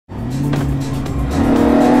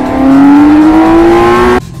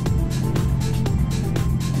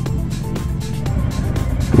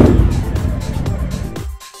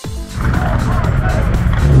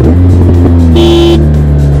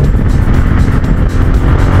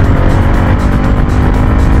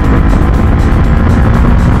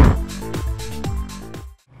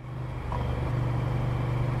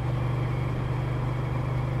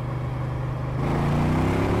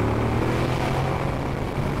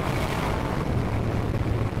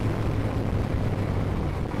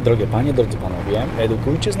Drogie panie, drodzy panowie,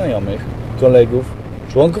 edukujcie znajomych, kolegów,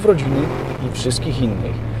 członków rodziny i wszystkich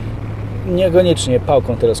innych. Niekoniecznie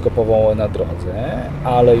pałką teleskopową na drodze,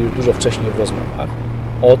 ale już dużo wcześniej w rozmowach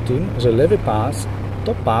o tym, że lewy pas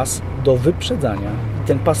to pas do wyprzedzania. I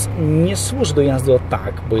ten pas nie służy do jazdy o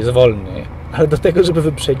tak, bo jest wolny, ale do tego, żeby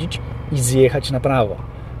wyprzedzić i zjechać na prawo.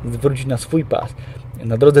 Zwrócić na swój pas.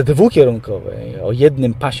 Na drodze dwukierunkowej, o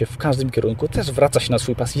jednym pasie w każdym kierunku, też wraca się na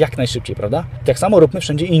swój pas jak najszybciej, prawda? Tak samo róbmy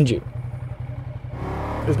wszędzie indziej.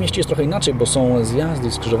 W mieście jest trochę inaczej, bo są zjazdy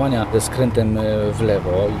i skrzyżowania ze skrętem w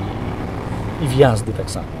lewo i wjazdy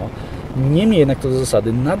tak samo. Niemniej jednak to do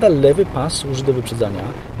zasady, nadal lewy pas służy do wyprzedzania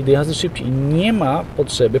i do jazdy szybciej. Nie ma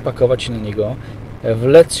potrzeby pakować się na niego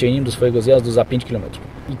wlec sieniem do swojego zjazdu za 5 km.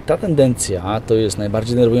 I ta tendencja to jest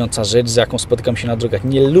najbardziej denerwująca rzecz, z jaką spotykam się na drogach.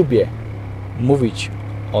 Nie lubię mówić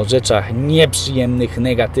o rzeczach nieprzyjemnych,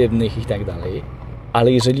 negatywnych i tak dalej,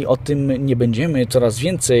 ale jeżeli o tym nie będziemy coraz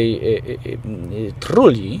więcej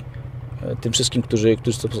truli tym wszystkim, którzy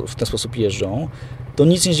w ten sposób jeżdżą, to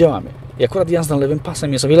nic nie zdziałamy. I akurat jazda lewym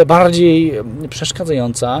pasem jest o wiele bardziej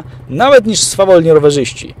przeszkadzająca, nawet niż swawolni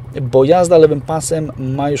rowerzyści, bo jazda lewym pasem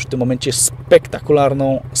ma już w tym momencie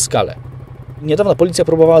spektakularną skalę. Niedawno policja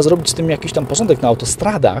próbowała zrobić z tym jakiś tam porządek na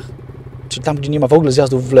autostradach, czy tam, gdzie nie ma w ogóle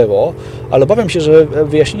zjazdów w lewo, ale obawiam się, że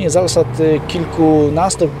wyjaśnienie zasad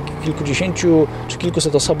kilkunastu, kilkudziesięciu czy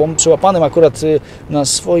kilkuset osobom przyłapanym akurat na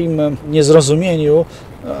swoim niezrozumieniu,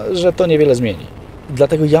 że to niewiele zmieni.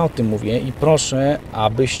 Dlatego ja o tym mówię i proszę,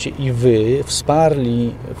 abyście i wy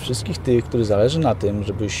wsparli wszystkich tych, których zależy na tym,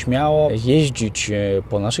 żeby śmiało jeździć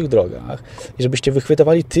po naszych drogach i żebyście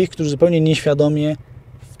wychwytowali tych, którzy zupełnie nieświadomie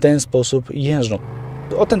w ten sposób jeżdżą.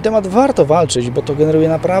 O ten temat warto walczyć, bo to generuje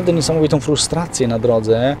naprawdę niesamowitą frustrację na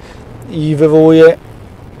drodze i wywołuje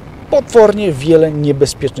potwornie wiele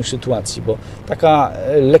niebezpiecznych sytuacji, bo taka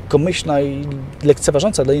lekkomyślna i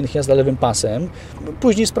lekceważąca dla innych jazda lewym pasem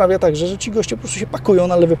później sprawia także, że ci goście po prostu się pakują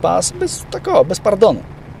na lewy pas bez pardonu.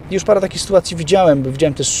 Już parę takich sytuacji widziałem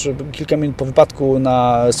też kilka minut po wypadku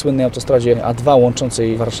na słynnej autostradzie A2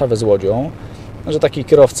 łączącej Warszawę z Łodzią, że taki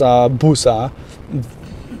kierowca busa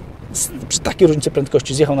przy takiej różnicy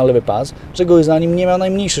prędkości zjechał na lewy pas, że go za nim nie miał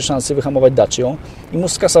najmniejszej szansy wyhamować Dacią i mu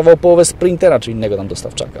skasował połowę Sprintera, czy innego tam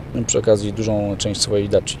dostawczaka. Przy okazji dużą część swojej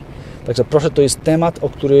Daci. Także proszę, to jest temat, o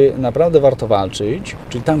który naprawdę warto walczyć,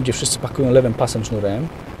 czyli tam, gdzie wszyscy pakują lewym pasem sznurem,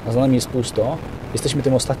 a za nami jest pusto, jesteśmy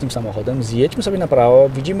tym ostatnim samochodem, zjedźmy sobie na prawo,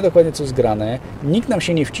 widzimy dokładnie, co jest grane, nikt nam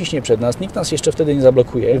się nie wciśnie przed nas, nikt nas jeszcze wtedy nie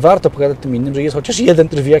zablokuje. Warto pokazać tym innym, że jest chociaż jeden,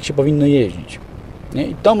 który wie, jak się powinno jeździć. Nie?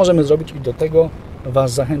 I to możemy zrobić i do tego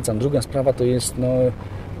Was zachęcam. Druga sprawa to jest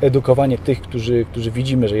edukowanie tych, którzy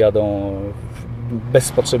widzimy, że jadą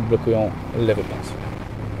bez potrzeby, blokują lewy pas.